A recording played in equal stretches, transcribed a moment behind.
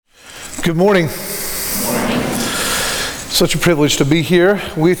Good morning. Such a privilege to be here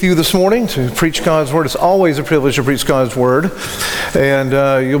with you this morning to preach God's Word. It's always a privilege to preach God's Word. And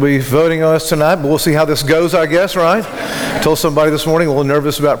you'll be voting on us tonight, but we'll see how this goes, I guess, right? I told somebody this morning a little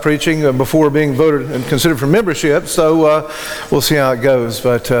nervous about preaching before being voted and considered for membership, so we'll see how it goes.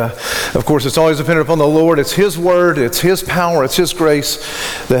 But of course, it's always dependent upon the Lord. It's His Word, it's His power, it's His grace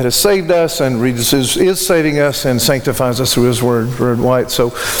that has saved us and is saving us and sanctifies us through His Word, red and white.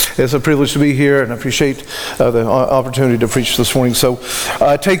 So it's a privilege to be here, and I appreciate the opportunity to preach this morning. So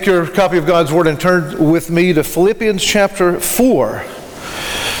take your copy of God's Word and turn with me to Philippians chapter 4.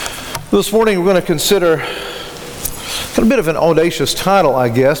 This morning we're going to consider a bit of an audacious title, I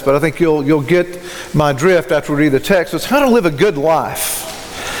guess, but I think you'll get my drift after we read the text. It's how to live a good life.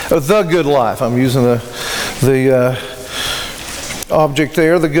 The good life. I'm using the object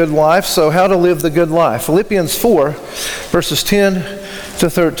there, the good life. So how to live the good life. Philippians 4, verses 10 to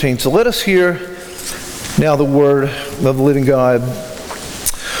 13. So let us hear now the word of the living God,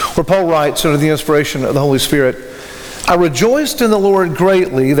 where Paul writes under the inspiration of the Holy Spirit, I rejoiced in the Lord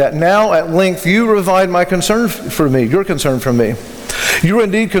greatly that now at length you revived my concern for me, your concern for me. You were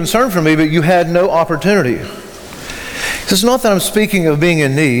indeed concerned for me, but you had no opportunity. It's not that I'm speaking of being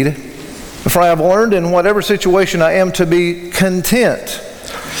in need, for I have learned in whatever situation I am to be content.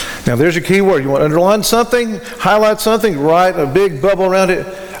 Now there's a key word. You want to underline something, highlight something, write a big bubble around it.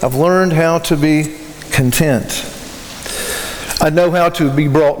 I've learned how to be content. I know how to be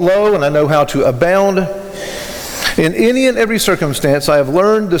brought low, and I know how to abound. In any and every circumstance, I have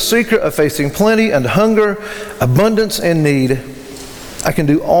learned the secret of facing plenty and hunger, abundance and need. I can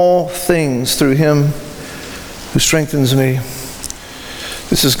do all things through Him who strengthens me.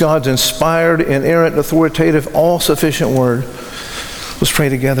 This is God's inspired, inerrant, authoritative, all-sufficient word. Let's pray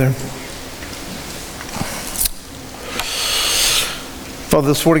together. Father,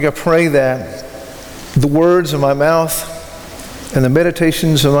 this morning I pray that the words of my mouth and the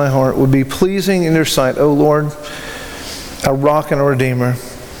meditations of my heart would be pleasing in your sight, O Lord, our rock and our Redeemer.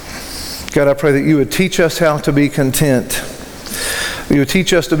 God, I pray that you would teach us how to be content. That you would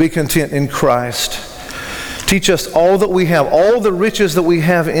teach us to be content in Christ. Teach us all that we have, all the riches that we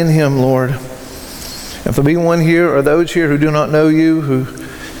have in Him, Lord. If there be one here or those here who do not know you, who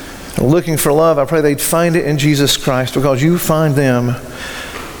are looking for love, I pray they'd find it in Jesus Christ, because you find them.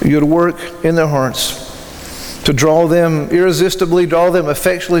 You'd work in their hearts to draw them irresistibly, draw them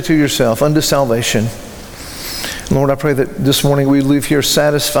effectually to yourself unto salvation. Lord, I pray that this morning we leave here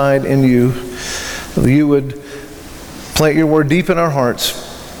satisfied in you, that you would plant your word deep in our hearts.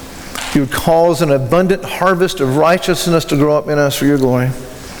 You would cause an abundant harvest of righteousness to grow up in us for your glory.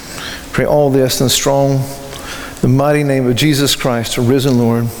 Pray all this in the mighty name of Jesus Christ, our risen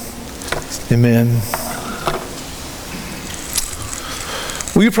Lord. Amen.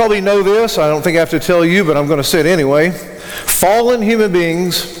 Well, you probably know this. I don't think I have to tell you, but I'm going to say it anyway. Fallen human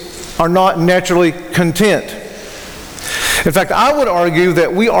beings are not naturally content. In fact, I would argue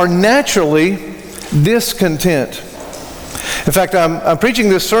that we are naturally discontent. In fact, I'm preaching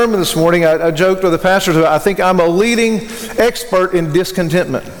this sermon this morning. I joked with the pastors about I think I'm a leading expert in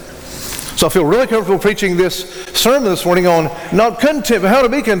discontentment. So I feel really comfortable preaching this sermon this morning on not content, but how to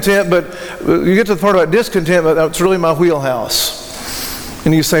be content, but you get to the part about discontent, but that's really my wheelhouse.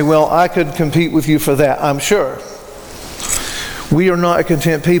 And you say, well, I could compete with you for that, I'm sure. We are not a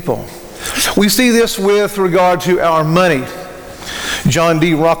content people. We see this with regard to our money. John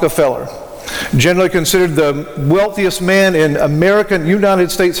D. Rockefeller, generally considered the wealthiest man in American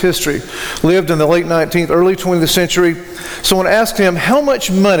United States history, lived in the late 19th, early 20th century. Someone asked him, how much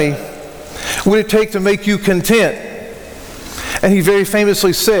money would it take to make you content? And he very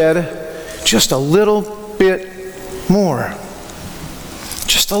famously said, just a little bit more.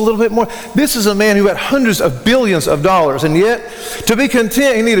 Just a little bit more. This is a man who had hundreds of billions of dollars, and yet to be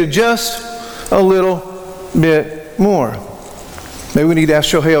content he needed just a little bit more. Maybe we need to ask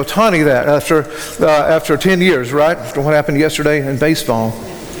Shohei Ohtani that after 10 years, right? After what happened yesterday in baseball.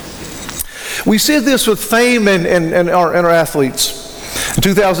 We see this with fame and our athletes. In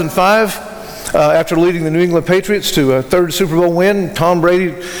 2005, after leading the New England Patriots to a third Super Bowl win, Tom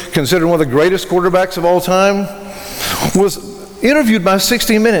Brady, considered one of the greatest quarterbacks of all time, was interviewed by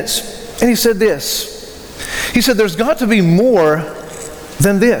 60 Minutes, and he said this. He said, there's got to be more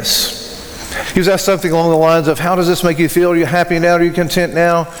than this. He was asked something along the lines of, how does this make you feel? Are you happy now? Are you content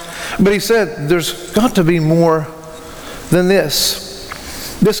now? But he said, there's got to be more than this.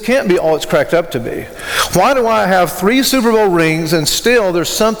 This can't be all it's cracked up to be. Why do I have 3 Super Bowl rings and still there's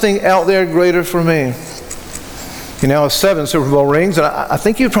something out there greater for me? He now has 7 Super Bowl rings, and I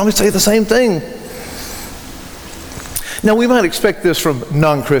think you'd probably say the same thing. Now, we might expect this from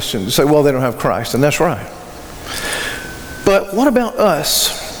non-Christians to say, well, they don't have Christ, and that's right. But what about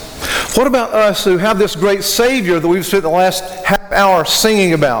us? What about us who have this great Savior that we've spent the last half hour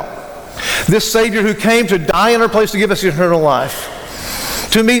singing about? This Savior who came to die in our place to give us eternal life,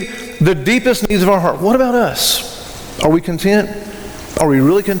 to meet the deepest needs of our heart. What about us? Are we content? Are we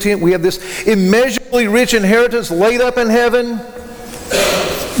really content? We have this immeasurably rich inheritance laid up in heaven,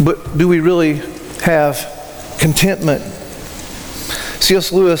 but do we really have contentment?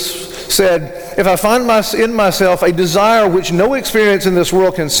 C.S. Lewis said, if I find in myself a desire which no experience in this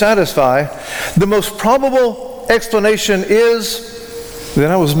world can satisfy, the most probable explanation is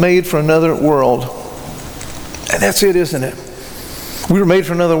that I was made for another world. And that's it, isn't it? We were made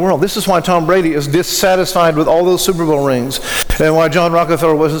for another world. This is why Tom Brady is dissatisfied with all those Super Bowl rings, and why John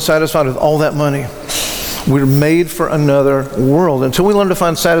Rockefeller wasn't satisfied with all that money. We're made for another world. Until we learn to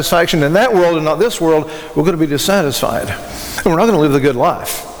find satisfaction in that world and not this world, we're going to be dissatisfied. And we're not going to live the good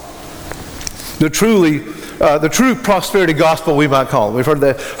life. The true prosperity gospel, we might call it. We've heard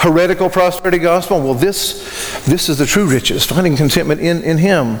the heretical prosperity gospel. Well, this is the true riches, finding contentment in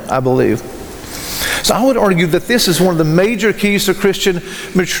Him, I believe. So I would argue that this is one of the major keys to Christian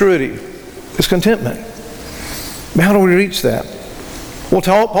maturity, is contentment. How do we reach that? Well,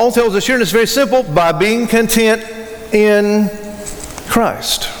 Paul tells us here, and it's very simple, by being content in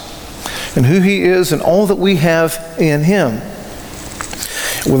Christ and who He is and all that we have in Him.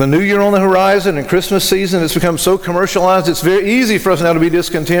 With a new year on the horizon and Christmas season, it's become so commercialized, it's very easy for us now to be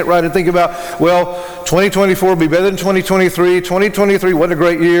discontent, right? And think about, well, 2024 will be better than 2023. 2023 wasn't a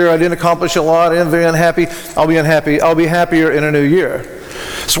great year. I didn't accomplish a lot. I'm very unhappy. I'll be unhappy. I'll be happier in a new year.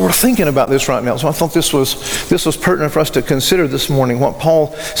 So we're thinking about this right now. So I thought this was pertinent for us to consider this morning, what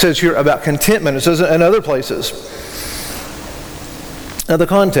Paul says here about contentment. It says in other places. Now, the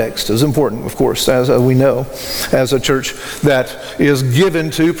context is important, of course, as we know, as a church that is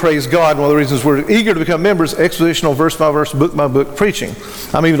given to, praise God, one of the reasons we're eager to become members, expositional, verse by verse, book by book preaching.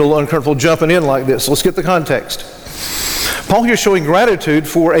 I'm even a little uncomfortable jumping in like this. So let's get the context. Paul here is showing gratitude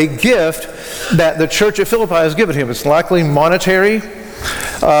for a gift that the church at Philippi has given him. It's likely monetary,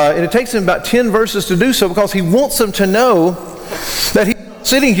 and it takes him about 10 verses to do so because he wants them to know that he's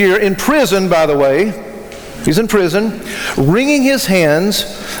sitting here in prison, by the way. He's in prison, wringing his hands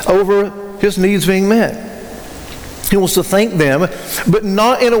over his needs being met. He wants to thank them, but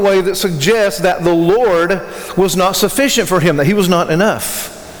not in a way that suggests that the Lord was not sufficient for him, that He was not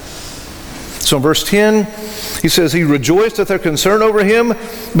enough. So in verse 10, he says he rejoiced at their concern over him,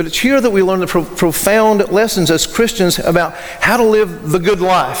 but it's here that we learn the profound lessons as Christians about how to live the good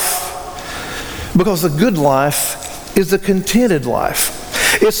life. Because the good life is the contented life.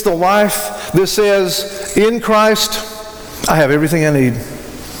 It's the life that says, in Christ, I have everything I need.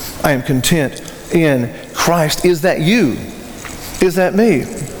 I am content in Christ. Is that you? Is that me?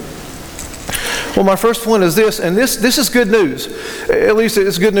 Well, my first point is this, and this is good news. At least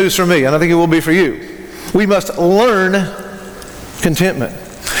it's good news for me, and I think it will be for you. We must learn contentment.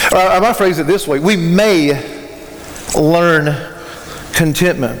 I might phrase it this way. We may learn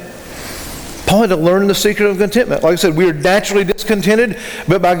contentment. Paul had to learn the secret of contentment. Like I said, we are naturally discontented,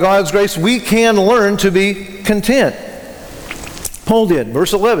 but by God's grace, we can learn to be content. Paul did.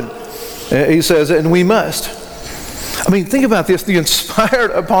 Verse 11, he says, and we must. I mean, think about this. The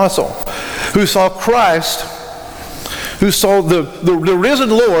inspired apostle who saw Christ, who saw the risen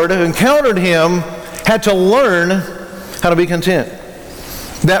Lord, who encountered Him, had to learn how to be content.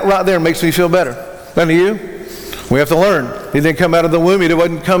 That right there makes me feel better. Doesn't you? We have to learn. He didn't come out of the womb. He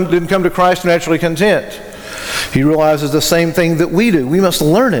didn't come to Christ naturally content. He realizes the same thing that we do. We must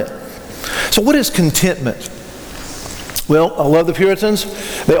learn it. So what is contentment? Well, I love the Puritans.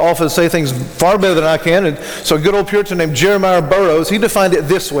 They often say things far better than I can. And so a good old Puritan named Jeremiah Burroughs, he defined it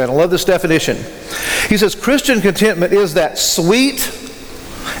this way, and I love this definition. He says, Christian contentment is that sweet,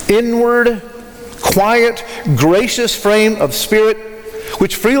 inward, quiet, gracious frame of spirit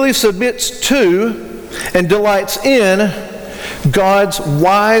which freely submits to and delights in God's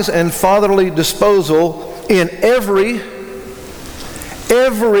wise and fatherly disposal in every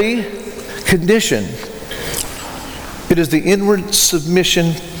condition. It is the inward submission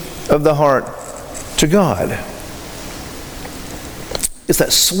of the heart to God. It's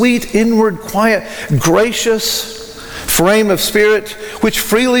that sweet, inward, quiet, gracious frame of spirit which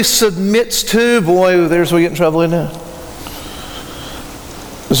freely submits to, boy, there's where we get in trouble, isn't it?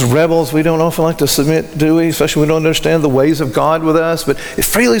 As rebels, we don't often like to submit, do we? Especially when we don't understand the ways of God with us. But it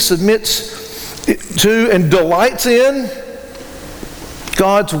freely submits to and delights in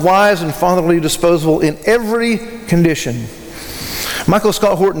God's wise and fatherly disposal in every condition. Michael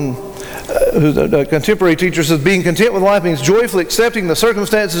Scott Horton who's a contemporary teacher, says, being content with life means joyfully accepting the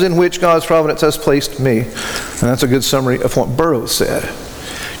circumstances in which God's providence has placed me. And that's a good summary of what Burroughs said.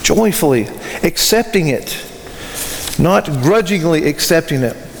 Joyfully accepting it, not grudgingly accepting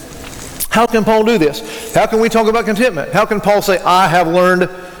it. How can Paul do this? How can we talk about contentment? How can Paul say, I have learned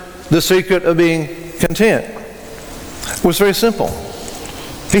the secret of being content? Well, it's very simple.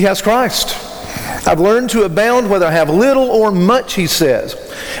 He has Christ. I've learned to abound whether I have little or much, he says.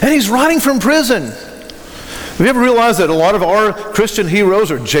 And he's writing from prison. Have you ever realized that a lot of our Christian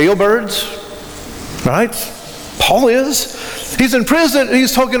heroes are jailbirds? Right? Paul is. He's in prison.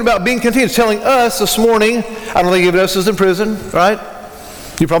 He's talking about being content. He's telling us this morning, I don't think any of us is in prison, right?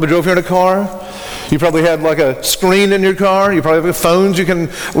 You probably drove here in a car. You probably had like a screen in your car. You probably have phones. You can,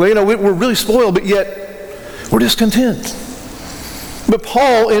 we're really spoiled, but yet we're discontent. But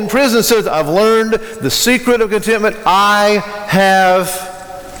Paul in prison says, I've learned the secret of contentment. I have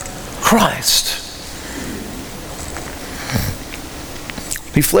Christ.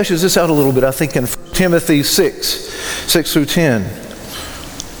 He fleshes this out a little bit, I think, in Timothy 6 through 10.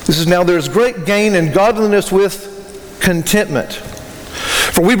 This is, now there's great gain in godliness with contentment.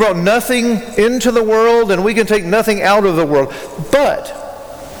 For we brought nothing into the world, and we can take nothing out of the world. But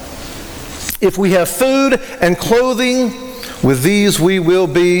if we have food and clothing, with these we will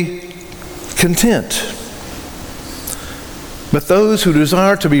be content. But those who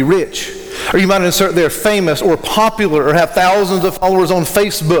desire to be rich, or you might insert there famous or popular or have thousands of followers on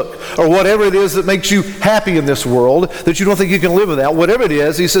Facebook or whatever it is that makes you happy in this world that you don't think you can live without, whatever it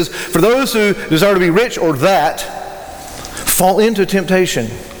is, he says, for those who desire to be rich or that, fall into temptation,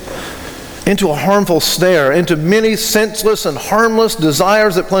 into a harmful snare, into many senseless and harmless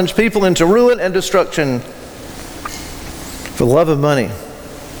desires that plunge people into ruin and destruction. For the love of money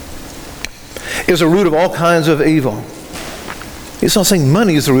is a root of all kinds of evil. He's not saying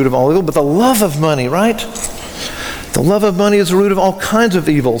money is the root of all evil, but the love of money, right? The love of money is the root of all kinds of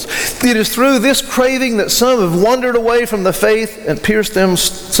evils. It is through this craving that some have wandered away from the faith and pierced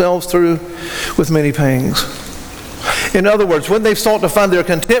themselves through with many pangs. In other words, when they've sought to find their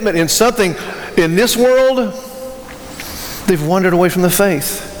contentment in something in this world, they've wandered away from the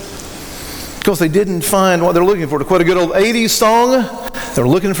faith. Because they didn't find what they're looking for. To quote a good old 80s song, they were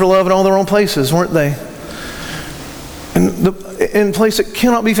looking for love in all the wrong places, weren't they? And in a place that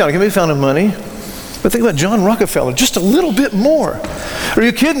cannot be found. It can be found in money. But think about John Rockefeller, just a little bit more. Are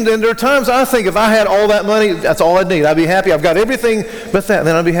you kidding? And there are times I think if I had all that money, that's all I'd need. I'd be happy. I've got everything but that.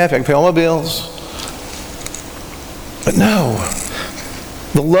 Then I'd be happy. I can pay all my bills. But no.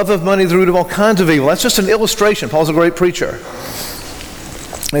 The love of money is the root of all kinds of evil. That's just an illustration. Paul's a great preacher.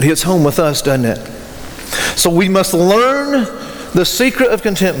 It hits home with us, doesn't it? So we must learn the secret of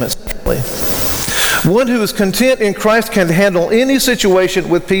contentment. One who is content in Christ can handle any situation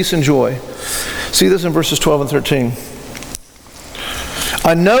with peace and joy. See this in verses 12 and 13.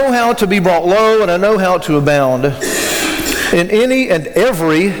 I know how to be brought low, and I know how to abound. In any and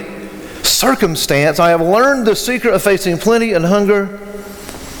every circumstance, I have learned the secret of facing plenty and hunger,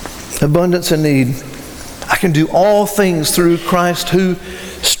 abundance and need. I can do all things through Christ who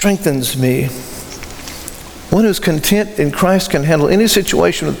strengthens me. One who is content in Christ can handle any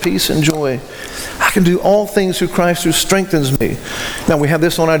situation with peace and joy. I can do all things through Christ who strengthens me. Now we have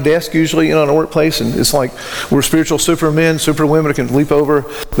this on our desk usually in our workplace, and it's like we're spiritual supermen, superwomen who can leap over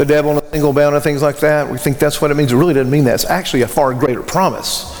the devil in a single bound and things like that. We think that's what it means. It really doesn't mean that. It's actually a far greater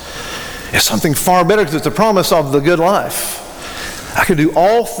promise. It's something far better because it's a promise of the good life. I can do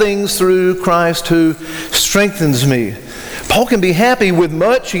all things through Christ who strengthens me. Paul can be happy with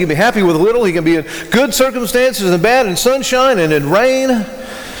much. He can be happy with little. He can be in good circumstances and bad, in sunshine and in rain,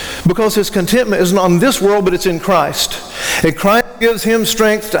 because his contentment isn't on this world, but it's in Christ. And Christ gives him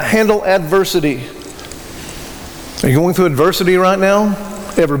strength to handle adversity. Are you going through adversity right now?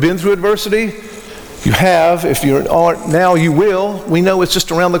 Ever been through adversity? You have. If you aren't now, you will. We know it's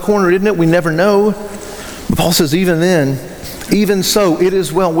just around the corner, isn't it? We never know. But Paul says, even then, even so, it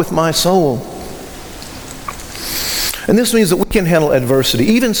is well with my soul. And this means that we can handle adversity,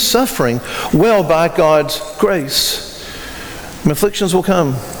 even suffering, well by God's grace. And afflictions will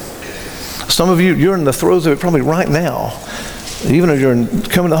come. Some of you, you're in the throes of it probably right now. Even if you're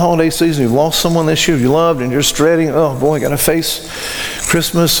coming to the holiday season, you've lost someone this year you loved, and you're just dreading, oh boy, I got to face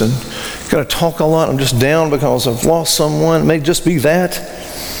Christmas and got to talk a lot. I'm just down because I've lost someone. It may just be that.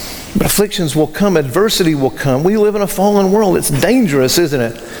 But afflictions will come. Adversity will come. We live in a fallen world. It's dangerous, isn't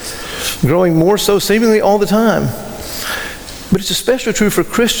it? Growing more so seemingly all the time. But it's especially true for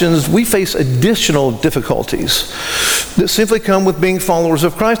Christians. We face additional difficulties that simply come with being followers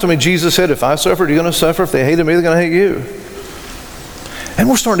of Christ. I mean, Jesus said, if I suffered, you're going to suffer. If they hated me, they're going to hate you. And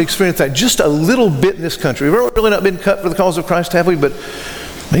we're starting to experience that just a little bit in this country. We've really not been cut for the cause of Christ, have we? But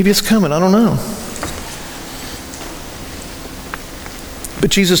maybe it's coming. I don't know. But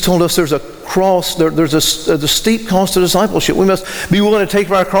Jesus told us there's a cross, there's a steep cost to discipleship. We must be willing to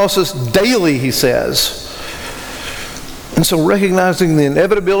take our crosses daily, he says. And so recognizing the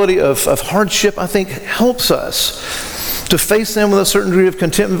inevitability of hardship, I think, helps us to face them with a certain degree of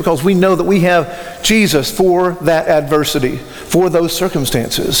contentment because we know that we have Jesus for that adversity, for those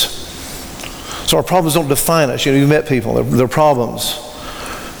circumstances. So our problems don't define us. You've met people, they're problems.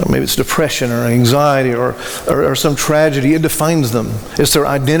 Or maybe it's depression or anxiety or some tragedy. It defines them. It's their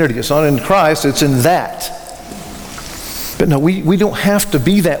identity. It's not in Christ, it's in that. But no, we don't have to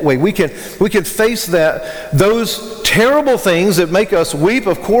be that way. We can face those terrible things that make us weep,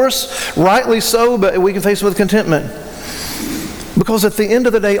 of course, rightly so, but we can face them with contentment. Because at the end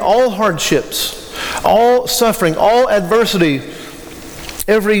of the day, all hardships, all suffering, all adversity,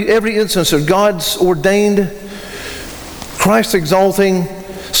 every instance of God's ordained, Christ-exalting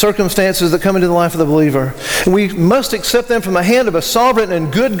circumstances that come into the life of the believer. And we must accept them from the hand of a sovereign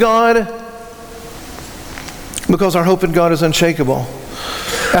and good God because our hope in God is unshakable.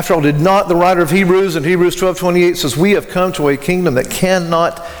 After all, did not the writer of Hebrews in Hebrews 12:28 says, we have come to a kingdom that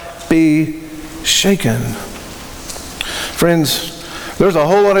cannot be shaken. Friends, there's a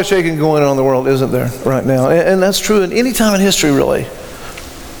whole lot of shaking going on in the world, isn't there, right now? And that's true in any time in history, really.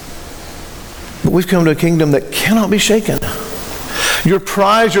 But we've come to a kingdom that cannot be shaken. Your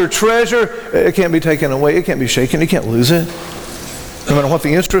prize, your treasure, it can't be taken away. It can't be shaken. You can't lose it. No matter what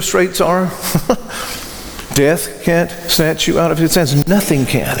the interest rates are. Death can't snatch you out of his hands. Nothing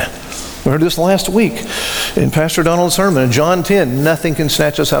can. We heard this last week in Pastor Donald's sermon in John 10. Nothing can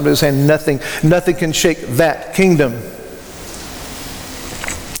snatch us out of his hand. Nothing can shake that kingdom.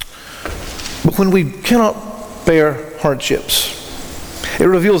 But when we cannot bear hardships, it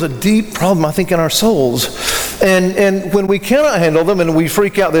reveals a deep problem, I think, in our souls. And when we cannot handle them and we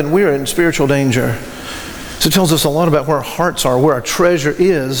freak out, then we're in spiritual danger. So it tells us a lot about where our hearts are, where our treasure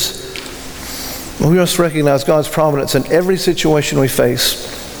is. We must recognize God's providence in every situation we face.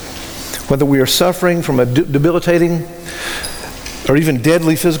 Whether we are suffering from a debilitating or even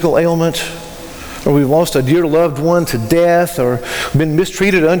deadly physical ailment, or we've lost a dear loved one to death, or been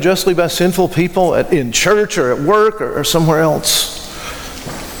mistreated unjustly by sinful people in church or at work or somewhere else.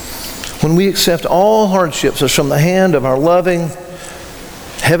 When we accept all hardships as from the hand of our loving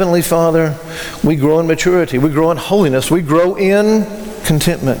Heavenly Father, we grow in maturity, we grow in holiness, we grow in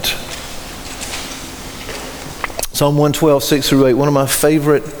contentment. Psalm 112, 6-8, one of my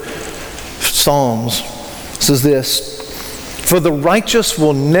favorite Psalms, says this: for the righteous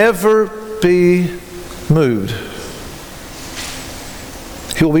will never be moved.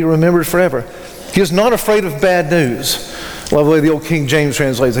 He will be remembered forever. He is not afraid of bad news. I love the way the old King James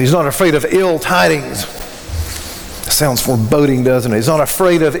translates it. He's not afraid of ill tidings. It sounds foreboding, doesn't it? He's not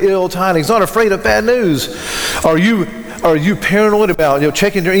afraid of ill tidings. He's not afraid of bad news. Are you paranoid about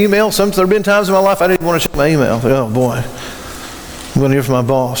checking your email? There have been times in my life I didn't want to check my email. Oh boy, I'm going to hear from my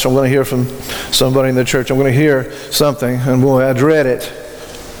boss. I'm going to hear from somebody in the church. I'm going to hear something, and boy, I dread it.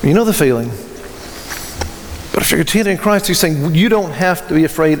 You know the feeling. But if you're content in Christ, he's saying you don't have to be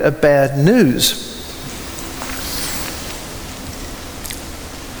afraid of bad news.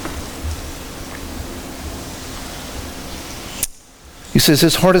 He says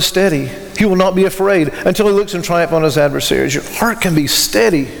his heart is steady. He will not be afraid until he looks in triumph on his adversaries. Your heart can be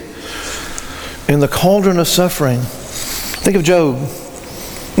steady in the cauldron of suffering. Think of Job.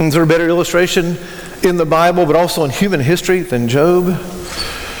 Is there a better illustration in the Bible, but also in human history than Job?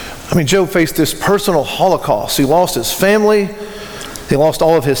 I mean, Job faced this personal holocaust. He lost his family. He lost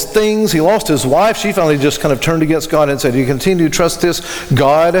all of his things. He lost his wife. She finally just kind of turned against God and said, "Do you continue to trust this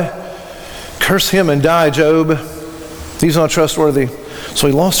God? Curse him and die, Job. He's not trustworthy." So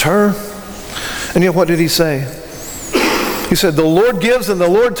he lost her. And yet what did he say? He said, "The Lord gives and the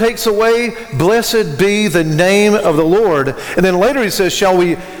Lord takes away. Blessed be the name of the Lord." And then later he says, shall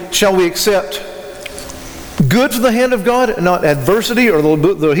we accept good from the hand of God, not adversity? Or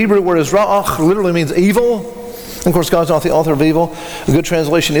the Hebrew word is ra'ach, literally means evil. And of course, God's not the author of evil. A good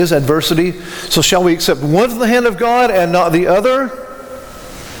translation is adversity. So shall we accept one from the hand of God and not the other?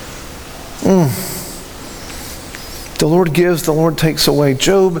 The Lord gives, the Lord takes away.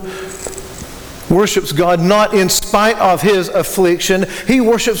 Job worships God not in spite of his affliction. He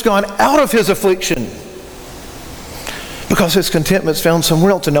worships God out of his affliction, because his contentment's found somewhere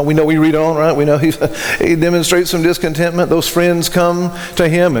else. And now we know, we read on, right? We know he demonstrates some discontentment. Those friends come to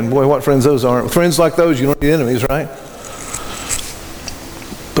him, and boy, what friends those are. Friends like those, you don't need enemies, right?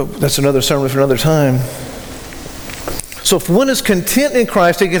 But that's another sermon for another time. So if one is content in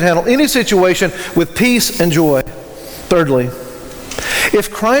Christ, he can handle any situation with peace and joy. Thirdly,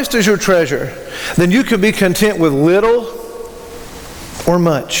 if Christ is your treasure, then you can be content with little or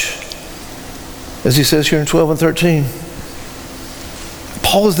much. As he says here in 12 and 13.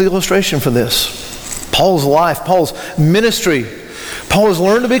 Paul is the illustration for this. Paul's life, Paul's ministry. Paul has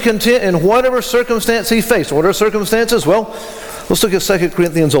learned to be content in whatever circumstance he faced. What are circumstances? Well, let's look at 2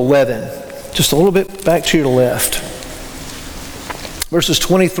 Corinthians 11. Just a little bit back to your left. Verses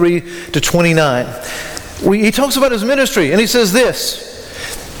 23 to 29. He talks about his ministry, and he says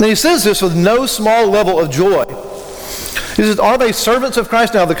this. And he says this with no small level of joy. He says, are they servants of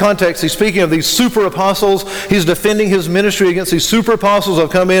Christ? Now, the context, he's speaking of these super apostles. He's defending his ministry against these super apostles who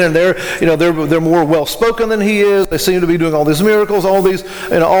have come in, and they're more well spoken than he is. They seem to be doing all these miracles, all these,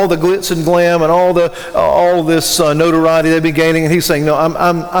 all the glitz and glam, and all this notoriety they've been gaining. And he's saying, no,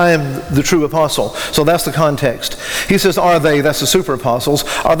 I am the true apostle. So that's the context. He says, are they? That's the super apostles.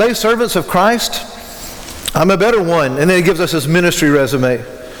 Are they servants of Christ? I'm a better one. And then he gives us his ministry resume.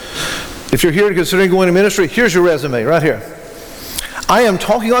 If you're here considering going to ministry, here's your resume right here. I am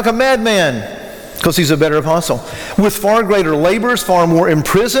talking like a madman, because he's a better apostle, with far greater labors, far more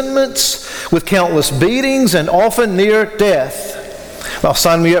imprisonments, with countless beatings, and often near death. Well,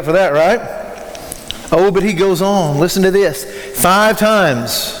 sign me up for that, right? Oh, but he goes on. Listen to this. 5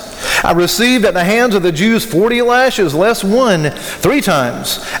 times I received at the hands of the Jews 40 lashes, less 1. 3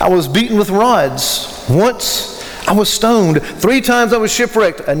 times I was beaten with rods. Once I was stoned. 3 times I was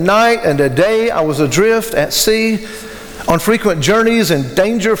shipwrecked. A night and a day I was adrift at sea, on frequent journeys, in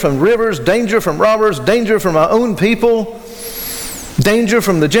danger from rivers, danger from robbers, danger from my own people, danger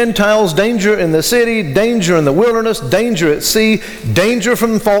from the Gentiles, danger in the city, danger in the wilderness, danger at sea, danger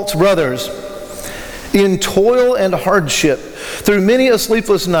from false brothers, in toil and hardship, through many a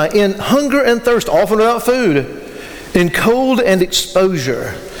sleepless night, in hunger and thirst, often without food, in cold and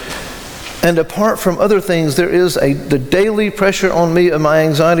exposure. And apart from other things, there is the daily pressure on me of my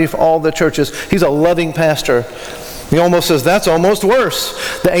anxiety for all the churches. He's a loving pastor. He almost says, that's almost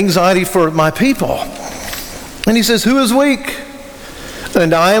worse. The anxiety for my people. And he says, who is weak?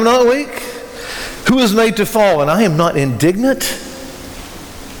 And I am not weak. Who is made to fall? And I am not indignant.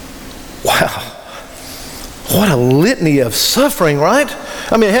 Wow. What a litany of suffering, right?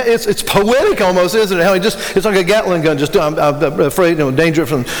 I mean, it's poetic almost, isn't it? How it's like a Gatling gun. I'm afraid, danger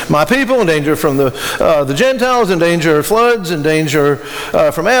from my people, and danger from the Gentiles, and danger of floods, and danger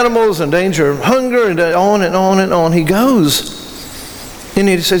from animals, and danger of hunger, and on and on and on he goes. And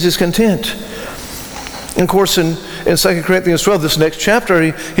he says he's content. And of course, in 2 Corinthians 12, this next chapter,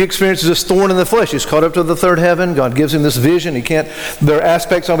 he experiences this thorn in the flesh. He's caught up to the third heaven. God gives him this vision. There are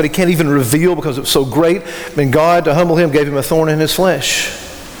aspects of it he can't even reveal because it's so great. And God, to humble him, gave him a thorn in his flesh.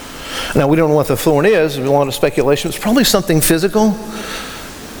 Now, we don't know what the thorn is. There's a lot of speculation. It's probably something physical.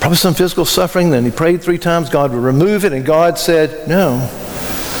 Probably some physical suffering. Then he prayed 3 times. God would remove it. And God said, no.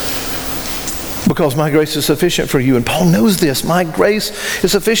 Because my grace is sufficient for you. And Paul knows this. My grace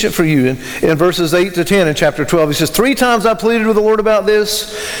is sufficient for you. In verses 8 to 10 in chapter 12, he says, 3 times I pleaded with the Lord about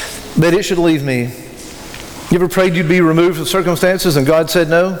this, that it should leave me. You ever prayed you'd be removed from circumstances and God said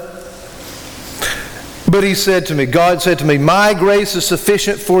no? But God said to me, my grace is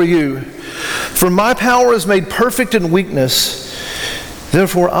sufficient for you. For my power is made perfect in weakness.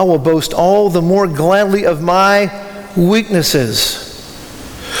 Therefore I will boast all the more gladly of my weaknesses,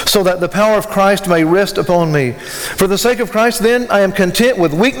 so that the power of Christ may rest upon me. For the sake of Christ, then, I am content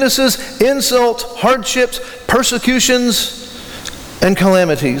with weaknesses, insults, hardships, persecutions, and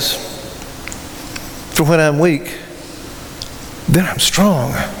calamities. For when I'm weak, then I'm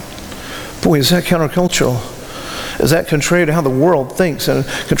strong. Boy, is that countercultural? Is that contrary to how the world thinks and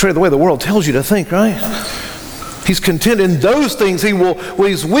contrary to the way the world tells you to think, right? He's content in those things. When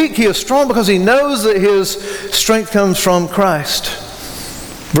he's weak, he is strong because he knows that his strength comes from Christ.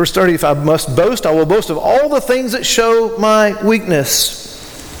 Verse 30, if I must boast, I will boast of all the things that show my weakness.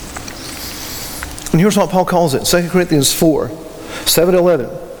 And here's what Paul calls it, 2 Corinthians 4,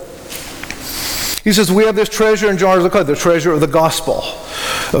 7-11. He says, we have this treasure in jars of clay, the treasure of the gospel,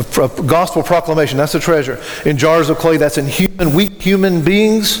 of gospel proclamation. That's the treasure. In jars of clay, that's in weak human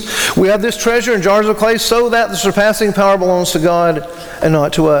beings. We have this treasure in jars of clay so that the surpassing power belongs to God and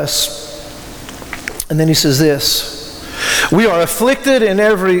not to us. And then he says this, we are afflicted in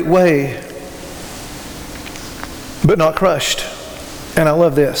every way, but not crushed. And I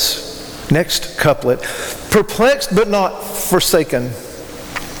love this. Next couplet. Perplexed, but not forsaken.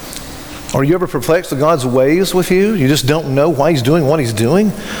 Are you ever perplexed with God's ways with you? You just don't know why he's doing what he's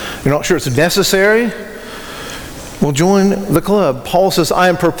doing? You're not sure it's necessary? Well, join the club. Paul says, I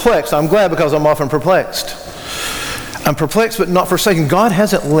am perplexed. I'm glad because I'm often perplexed. I'm perplexed but not forsaken. God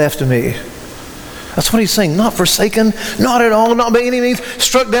hasn't left me. That's what he's saying. Not forsaken, not at all, not by any means.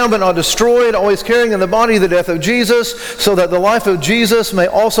 Struck down but not destroyed, always carrying in the body the death of Jesus, so that the life of Jesus may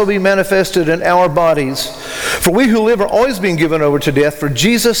also be manifested in our bodies. For we who live are always being given over to death for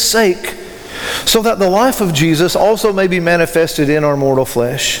Jesus' sake, so that the life of Jesus also may be manifested in our mortal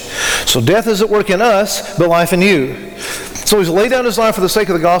flesh. So death is at work in us, but life in you. So he's laid down his life for the sake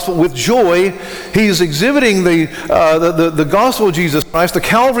of the gospel with joy. He's exhibiting the gospel of Jesus Christ, the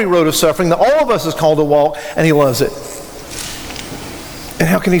Calvary road of suffering that all of us is called to walk, and he loves it. And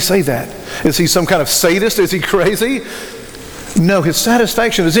how can he say that? Is he some kind of sadist? Is he crazy? No, his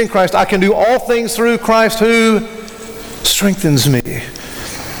satisfaction is in Christ. I can do all things through Christ who strengthens me.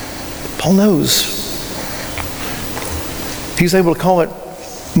 Paul knows. He's able to call it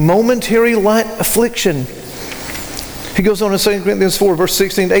momentary light affliction. He goes on in 2 Corinthians 4, verse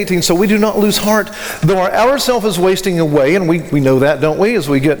 16 to 18, so we do not lose heart, though our outer self is wasting away, and we know that, don't we, as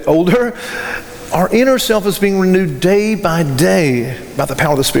we get older. Our inner self is being renewed day by day by the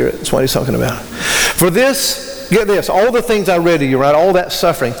power of the Spirit. That's what he's talking about. For this, get this, all the things I read to you, right, all that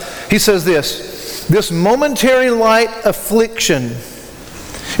suffering. He says this momentary light affliction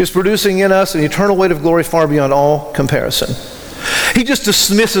is producing in us an eternal weight of glory far beyond all comparison. He just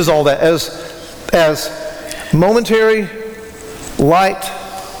dismisses all that as momentary, light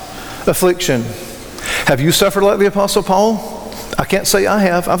affliction. Have you suffered like the Apostle Paul? I can't say I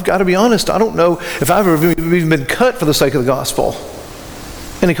have. I've got to be honest. I don't know if I've ever even been cut for the sake of the gospel.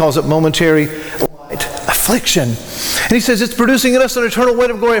 And he calls it momentary, light affliction. And he says it's producing in us an eternal weight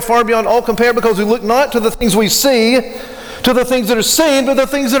of glory far beyond all compare, because we look not to the things we see, to the things that are seen, but the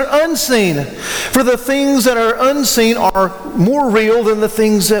things that are unseen. For the things that are unseen are more real than the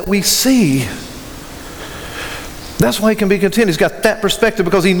things that we see. That's why he can be content. He's got that perspective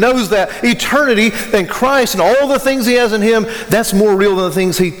because he knows that eternity and Christ and all the things he has in him, that's more real than the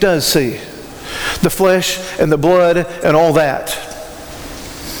things he does see. The flesh and the blood and all that.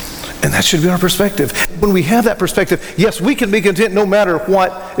 And that should be our perspective. When we have that perspective, yes, we can be content no matter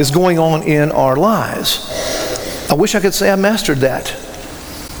what is going on in our lives. I wish I could say I mastered that.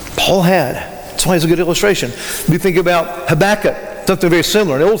 Paul had. That's why it's a good illustration. We think about Habakkuk. Something very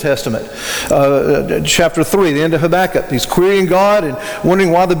similar in the Old Testament. Chapter 3, the end of Habakkuk. He's querying God and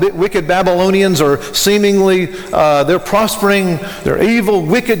wondering why the wicked Babylonians are seemingly, they're prospering. They're evil,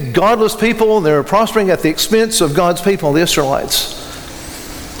 wicked, godless people. And they're prospering at the expense of God's people, the Israelites.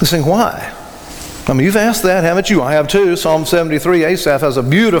 He's saying, why? I mean, you've asked that, haven't you? I have too. Psalm 73, Asaph has a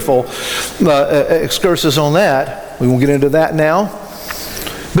beautiful excursus on that. We won't get into that now.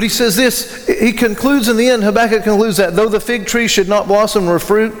 But he says this, he concludes in the end, Habakkuk concludes that though the fig tree should not blossom or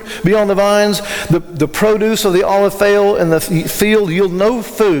fruit beyond the vines, the produce of the olive in the field yield no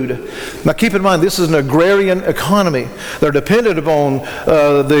food. Now keep in mind, this is an agrarian economy. They're dependent upon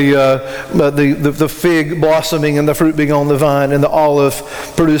the fig blossoming and the fruit being on the vine and the olive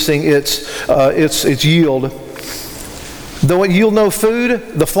producing its yield. Though it yield no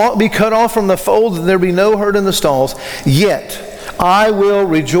food, the flock be cut off from the fold, and there be no herd in the stalls, yet I will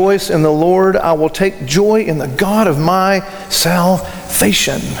rejoice in the Lord. I will take joy in the God of my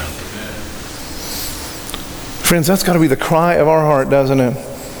salvation. Friends, that's got to be the cry of our heart, doesn't it?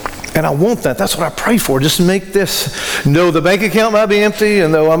 And I want that. That's what I pray for. Just make this. No, the bank account might be empty,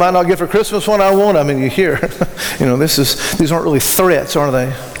 and though I might not get for Christmas what I want, I mean, you hear, these aren't really threats, are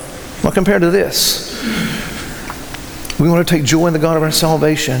they? Well, compared to this, we want to take joy in the God of our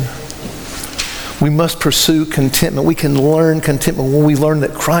salvation. We must pursue contentment. We can learn contentment when we learn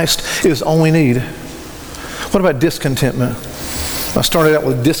that Christ is all we need. What about discontentment? I started out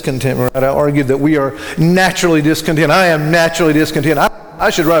with discontentment, right? I argued that we are naturally discontent. I am naturally discontent. I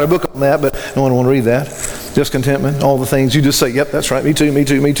should write a book on that, but no one will read that. Discontentment, all the things. You just say, yep, that's right. Me too, me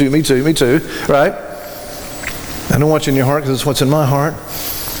too, me too, me too, me too, right? I don't want you in your heart because it's what's in my heart.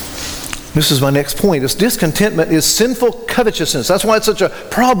 This is my next point. This discontentment is sinful covetousness. That's why it's such a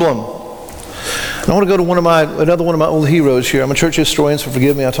problem. And I want to go to another one of my old heroes here. I'm a church historian, so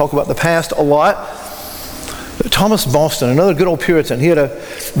forgive me. I talk about the past a lot. Thomas Boston, another good old Puritan. He had a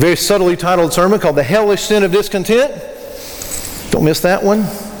very subtly titled sermon called The Hellish Sin of Discontent. Don't miss that one.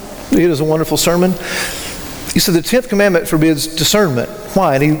 It is a wonderful sermon. He said the 10th commandment forbids discernment.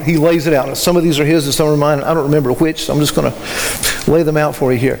 Why? And he lays it out. Some of these are his and some are mine. I don't remember which, so I'm just going to lay them out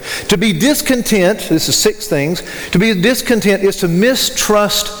for you here. To be discontent, this is 6 things. To be discontent is to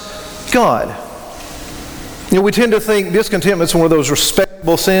mistrust God. We tend to think discontentment is one of those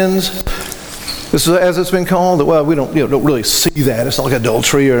respectable sins. This is, as it's been called, well, we don't really see that. It's not like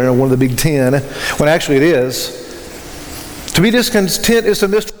adultery or one of the big 10, when actually it is. To be discontent is to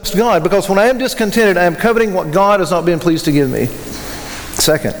mistrust God, because when I am discontented, I am coveting what God has not been pleased to give me.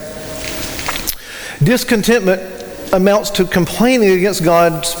 Second, discontentment amounts to complaining against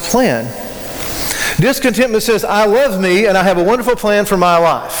God's plan. Discontentment says, I love me and I have a wonderful plan for my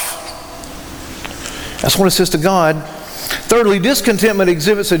life. That's what it says to God. Thirdly, discontentment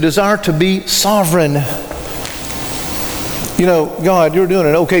exhibits a desire to be sovereign. You know, God, you're doing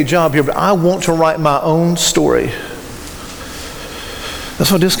an okay job here, but I want to write my own story.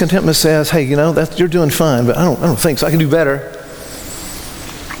 That's what discontentment says. Hey, you know, you're doing fine, but I don't think so. I can do better.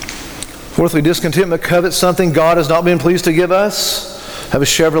 Fourthly, discontentment covets something God has not been pleased to give us. Have a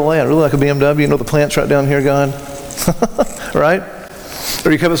Chevrolet, I really like a BMW. You know, the plant's right down here, God. Right?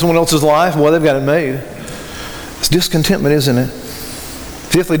 Or you covet someone else's life. Boy, they've got it made. It's discontentment, isn't it?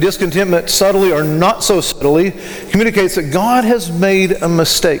 Fifthly, discontentment, subtly or not so subtly, communicates that God has made a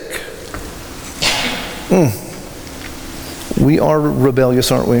mistake. We are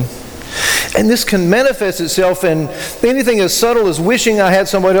rebellious, aren't we? And this can manifest itself in anything as subtle as wishing I had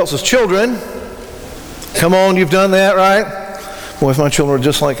somebody else's children. Come on, you've done that, right? Well, if my children were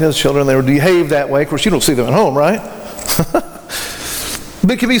just like his children, they would behave that way. Of course, you don't see them at home, right?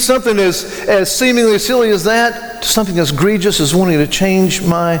 But it can be something as seemingly silly as that, to something as egregious as wanting to change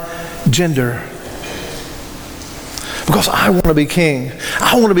my gender. Because I want to be king.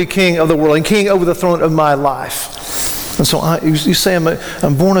 I want to be king of the world and king over the throne of my life. And so you say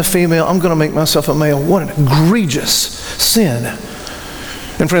I'm born a female, I'm going to make myself a male. What an egregious sin.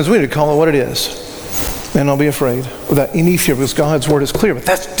 And friends, we need to call it what it is. And I'll be afraid without any fear, because God's word is clear. But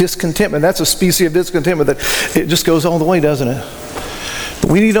that's discontentment. That's a species of discontentment that it just goes all the way, doesn't it? But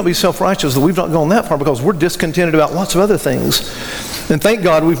we need not be self-righteous that we've not gone that far, because we're discontented about lots of other things. And thank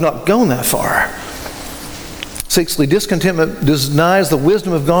God we've not gone that far. Sixthly, discontentment denies the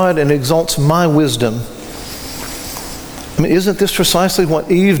wisdom of God and exalts my wisdom. I mean, isn't this precisely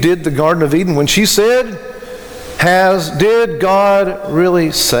what Eve did in the Garden of Eden when she said, did God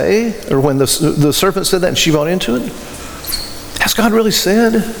really say? Or when the serpent said that and she bought into it? Has God really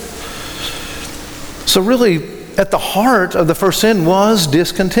said? So really, at the heart of the first sin was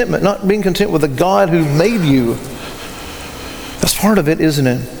discontentment, not being content with the God who made you. That's part of it, isn't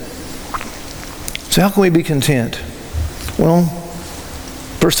it? So how can we be content? Well,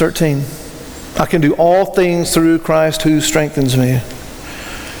 verse 13. I can do all things through Christ who strengthens me.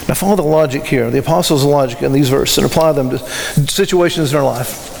 Now follow the logic here, the apostles' logic in these verses, and apply them to situations in our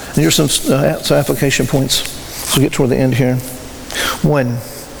life. And here's some application points as we get toward the end here. 1.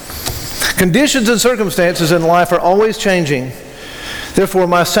 Conditions and circumstances in life are always changing. Therefore,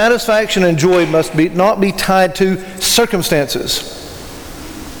 my satisfaction and joy must not be tied to circumstances.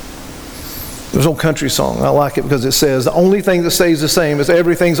 There's an old country song. I like it because it says, the only thing that stays the same is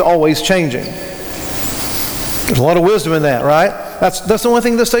everything's always changing. There's a lot of wisdom in that, right? That's the only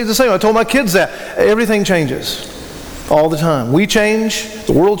thing that stays the same. I told my kids that. Everything changes all the time. We change.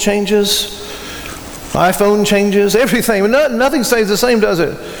 The world changes. iPhone changes. Everything. Nothing stays the same, does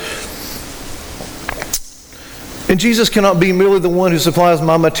it? And Jesus cannot be merely the one who supplies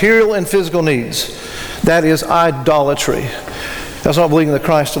my material and physical needs. That is idolatry. That's not believing the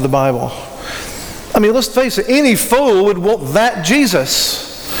Christ of the Bible. I mean, let's face it, any fool would want that Jesus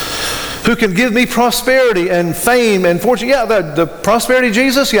who can give me prosperity and fame and fortune. Yeah, the prosperity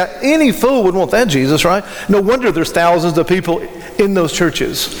Jesus, yeah, any fool would want that Jesus, right? No wonder there's thousands of people in those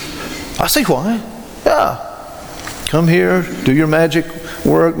churches. I see why. Yeah. Come here, do your magic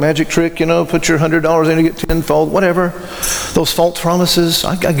work, magic trick, put your $100 in and get tenfold, whatever. Those false promises,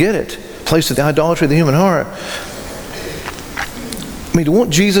 I get it. Place to the idolatry of the human heart. I mean, to want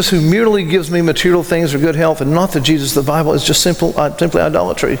Jesus who merely gives me material things or good health and not the Jesus of the Bible is just simply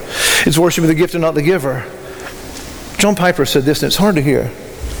idolatry. It's worshiping the gift and not the giver. John Piper said this, and it's hard to hear.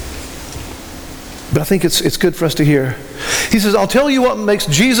 But I think it's good for us to hear. He says, I'll tell you what makes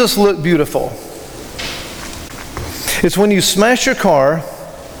Jesus look beautiful. It's when you smash your car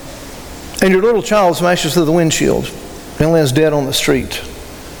and your little child smashes through the windshield and lands dead on the street.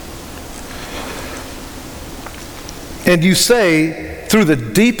 And you say, through the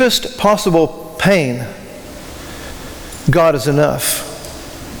deepest possible pain, God is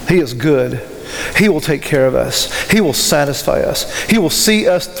enough. He is good. He will take care of us. He will satisfy us. He will see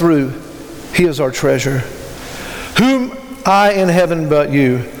us through. He is our treasure. Whom I in heaven but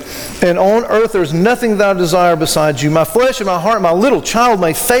you? And on earth there's nothing that I desire besides you. My flesh and my heart, my little child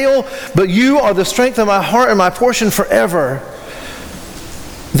may fail, but you are the strength of my heart and my portion forever.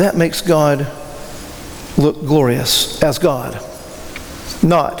 That makes God look glorious as God,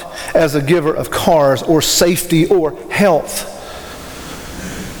 not as a giver of cars or safety or health.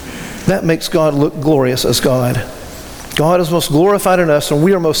 That makes God look glorious as God. God is most glorified in us, and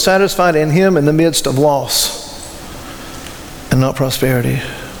we are most satisfied in Him in the midst of loss and not prosperity.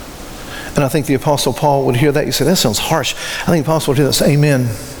 And I think the Apostle Paul would hear that. You say, that sounds harsh. I think the Apostle would hear that. Say, amen.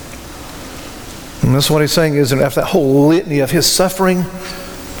 And that's what he's saying is, after that whole litany of his suffering,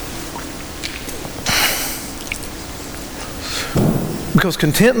 because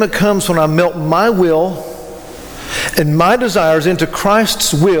contentment comes when I melt my will and my desires into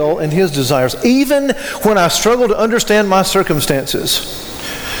Christ's will and His desires, even when I struggle to understand my circumstances.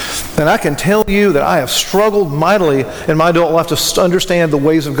 And I can tell you that I have struggled mightily in my adult life to understand the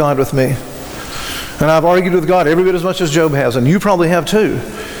ways of God with me. And I've argued with God every bit as much as Job has, and you probably have too.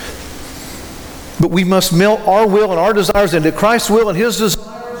 But we must melt our will and our desires into Christ's will and His desires.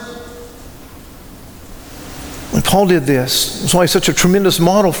 And Paul did this. That's why he's such a tremendous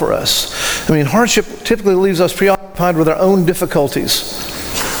model for us. I mean, hardship typically leaves us preoccupied with our own difficulties.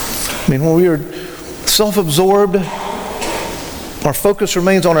 I mean, when we are self-absorbed, our focus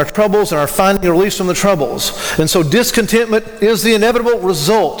remains on our troubles and our finding a release from the troubles. And so discontentment is the inevitable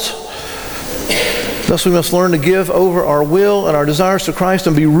result. Thus we must learn to give over our will and our desires to Christ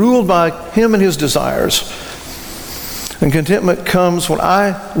and be ruled by Him and His desires. And contentment comes when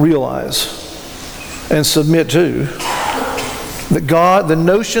I realize and submit to that God, the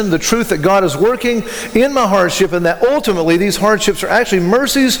notion, the truth that God is working in my hardship, and that ultimately these hardships are actually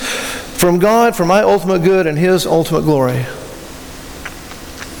mercies from God for my ultimate good and His ultimate glory.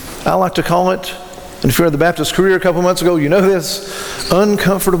 I like to call it, and if you're in the Baptist career a couple months ago, you know this,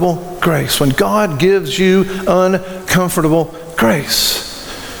 uncomfortable grace. When God gives you uncomfortable grace,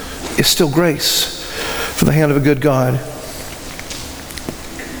 it's still grace from the hand of a good God.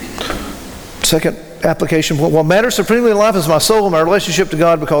 Second application point, what matters supremely in life is my soul and my relationship to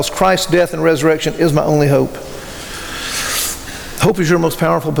God, because Christ's death and resurrection is my only hope. Hope is your most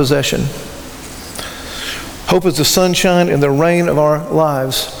powerful possession. Hope is the sunshine and the rain of our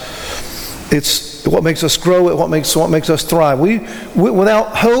lives. It's what makes us grow, what makes us thrive.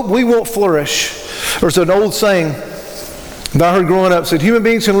 Without hope, we won't flourish. There's an old saying that I heard growing up, said human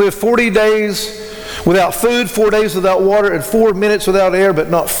beings can live 40 days without food, 4 days without water, and 4 minutes without air, but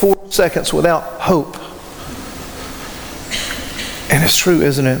not 4 seconds without hope. And it's true,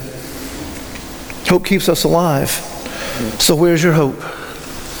 isn't it? Hope keeps us alive. So where's your hope?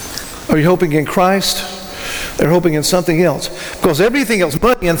 Are you hoping in Christ? They're hoping in something else. Because everything else,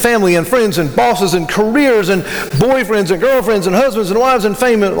 money and family and friends and bosses and careers and boyfriends and girlfriends and husbands and wives and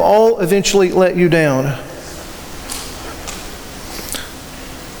fame, will all eventually let you down.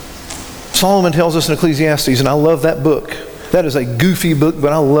 Solomon tells us in Ecclesiastes, and I love that book. That is a goofy book,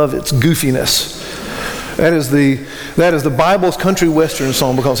 but I love its goofiness. That is the Bible's country western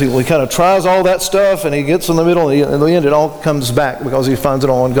song, because he kind of tries all that stuff and he gets in the middle, and in the end it all comes back because he finds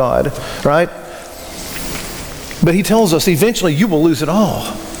it all in God, right? But he tells us eventually you will lose it all.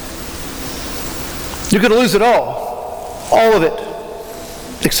 You're going to lose it all of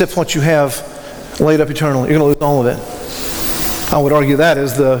it, except what you have laid up eternally. You're going to lose all of it. I would argue that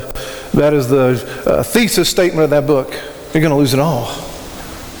is the thesis statement of that book. You're going to lose it all.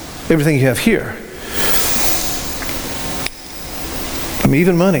 Everything you have here. I mean,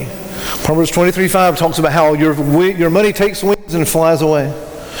 even money. Proverbs 23:5 talks about how your money takes wings and flies away.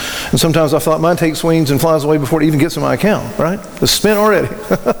 And sometimes I feel like mine takes wings and flies away before it even gets in my account, right? It's spent already.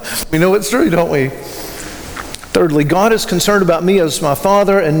 We know it's true, don't we? Thirdly, God is concerned about me as my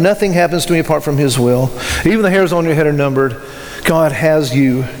Father, and nothing happens to me apart from His will. Even the hairs on your head are numbered. God has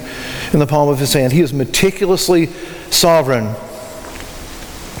you in the palm of His hand. He is meticulously sovereign.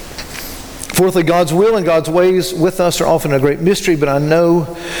 Fourthly, God's will and God's ways with us are often a great mystery, but I know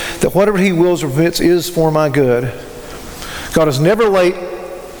that whatever He wills or permits is for my good. God is never late,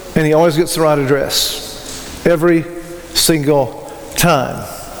 and He always gets the right address. Every single time.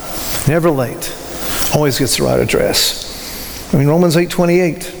 Never late. Always gets the right address. I mean, Romans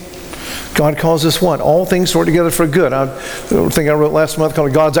 8:28. God calls us what? All things work together for good. I think I wrote last month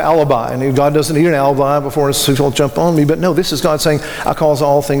called God's alibi. And God doesn't need an alibi before people jump on me. But no, this is God saying, I cause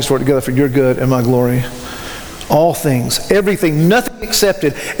all things to work together for your good and my glory. All things, everything, nothing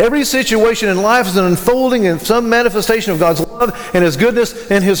excepted. Every situation in life is an unfolding and some manifestation of God's love and His goodness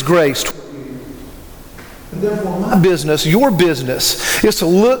and His grace. And therefore, my business, your business, is to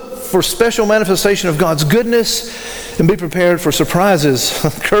look for special manifestation of God's goodness and be prepared for surprises,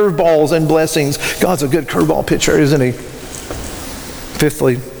 curveballs, and blessings. God's a good curveball pitcher, isn't He?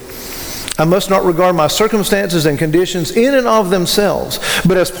 Fifthly, I must not regard my circumstances and conditions in and of themselves,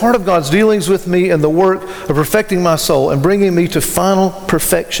 but as part of God's dealings with me in the work of perfecting my soul and bringing me to final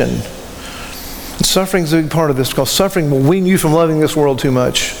perfection. Suffering is a big part of this, because suffering will wean you from loving this world too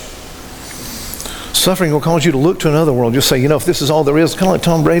much. Suffering will cause you to look to another world. You'll say, if this is all there is, kind of like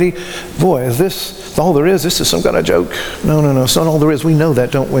Tom Brady, boy, is this all there is? This is some kind of joke. No, it's not all there is. We know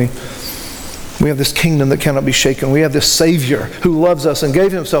that, don't we? We have this kingdom that cannot be shaken. We have this Savior who loves us and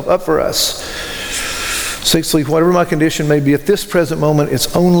gave himself up for us. Sixthly, whatever my condition may be at this present moment,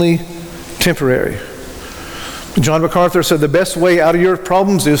 it's only temporary. John MacArthur said the best way out of your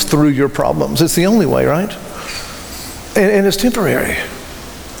problems is through your problems. It's the only way, right? And it's temporary.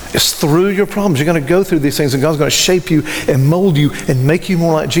 It's through your problems. You're going to go through these things, and God's going to shape you and mold you and make you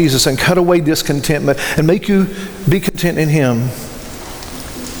more like Jesus and cut away discontentment and make you be content in Him.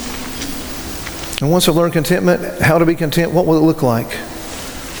 And once I've learned contentment, how to be content, what will it look like?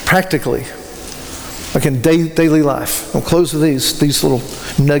 Practically. Like in daily life. I'll close with these little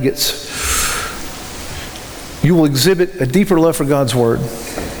nuggets. You will exhibit a deeper love for God's Word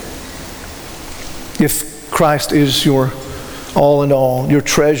if Christ is your all in all, your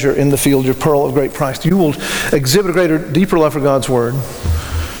treasure in the field, your pearl of great price. You will exhibit a deeper love for God's Word.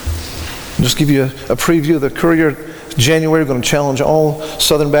 I'll just give you a preview of the Courier. January, we're going to challenge all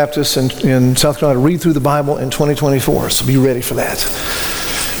Southern Baptists in South Carolina to read through the Bible in 2024. So be ready for that.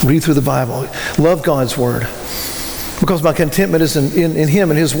 Read through the Bible. Love God's Word. Because my contentment is in Him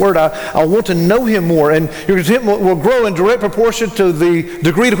and His Word. I want to know Him more. And your contentment will grow in direct proportion to the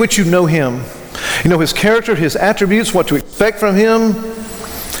degree to which you know Him. You know His character, His attributes, what to expect from Him,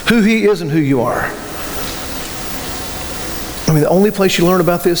 who He is and who you are. The only place you learn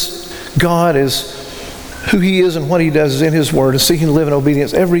about this God is who He is and what He does is in His Word, and seeking to live in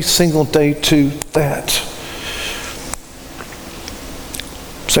obedience every single day to that.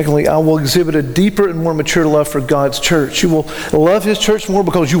 Secondly, I will exhibit a deeper and more mature love for God's church. You will love His church more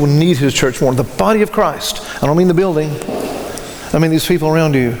because you will need His church more. The body of Christ. I don't mean the building. I mean these people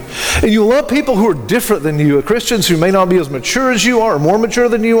around you. And you love people who are different than you, Christians who may not be as mature as you are or more mature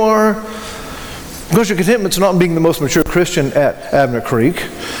than you are. Because your contentment's not in being the most mature Christian at Abner Creek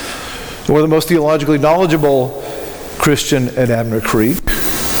or the most theologically knowledgeable Christian at Abner Creek.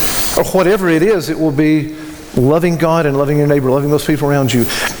 Or whatever it is, it will be loving God and loving your neighbor, loving those people around you,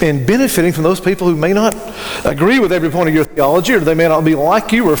 and benefiting from those people who may not agree with every point of your theology, or they may not be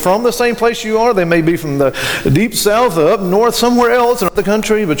like you or from the same place you are. They may be from the deep south, up north, somewhere else in the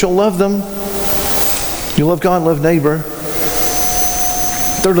country, but you'll love them. You'll love God and love neighbor.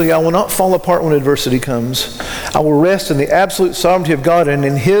 Thirdly, I will not fall apart when adversity comes. I will rest in the absolute sovereignty of God and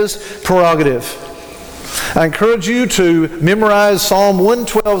in His prerogative. I encourage you to memorize Psalm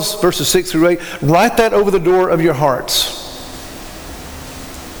 112, verses 6 through 8. Write that over the door of your hearts.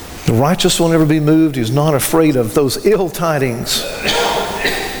 The righteous will never be moved. He's not afraid of those ill tidings.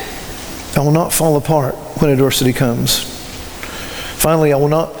 I will not fall apart when adversity comes. Finally, I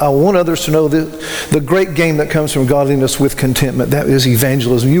want others to know the great gain that comes from godliness with contentment. That is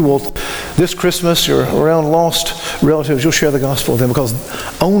evangelism. You will, this Christmas, you're around lost relatives, you'll share the gospel with them, because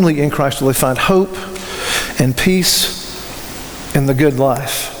only in Christ will they find hope and peace in the good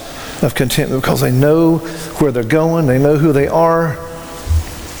life of contentment, because they know where they're going, they know who they are,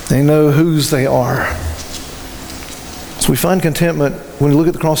 they know whose they are. So we find contentment when we look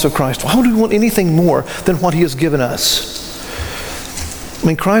at the cross of Christ. Why would we want anything more than what He has given us?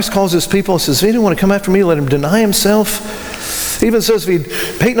 Christ calls His people and says, if anyone want to come after me, let him deny himself. He even says, if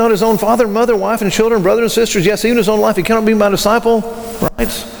he hate not his own father, mother, wife, and children, brothers and sisters, yes, even his own life, he cannot be my disciple. Right?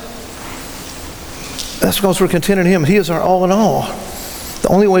 That's because we're content in Him. He is our all in all. The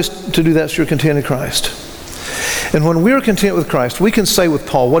only way to do that is through content in Christ. And when we're content with Christ, we can say with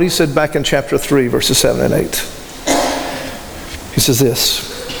Paul what he said back in chapter 3, verses 7 and 8. He says this,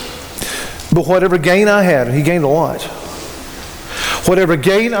 but whatever gain I had, and he gained a lot, whatever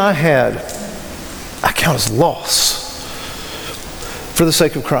gain I had, I count as loss for the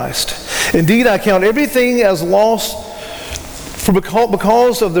sake of Christ. Indeed, I count everything as loss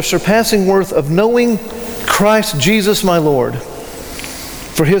because of the surpassing worth of knowing Christ Jesus my Lord.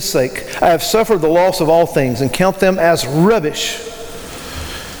 For His sake, I have suffered the loss of all things and count them as rubbish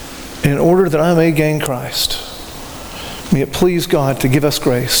in order that I may gain Christ. May it please God to give us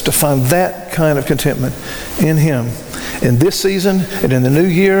grace to find that kind of contentment in Him in this season and in the new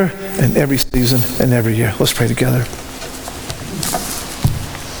year and every season and every year. Let's pray together.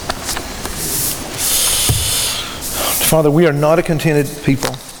 Father, we are not a contented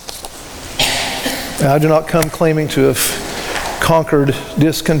people. I do not come claiming to have conquered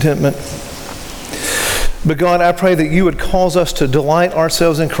discontentment. But God, I pray that You would cause us to delight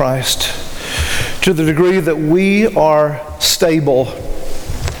ourselves in Christ to the degree that we are stable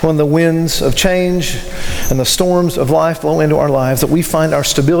when the winds of change and the storms of life blow into our lives, that we find our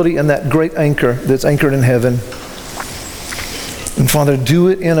stability in that great anchor that's anchored in heaven. And Father, do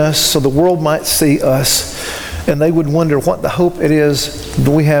it in us so the world might see us and they would wonder what the hope it is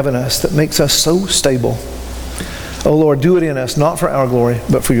that we have in us that makes us so stable. Oh Lord, do it in us, not for our glory,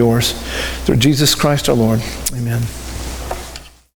 but for yours. Through Jesus Christ our Lord. Amen.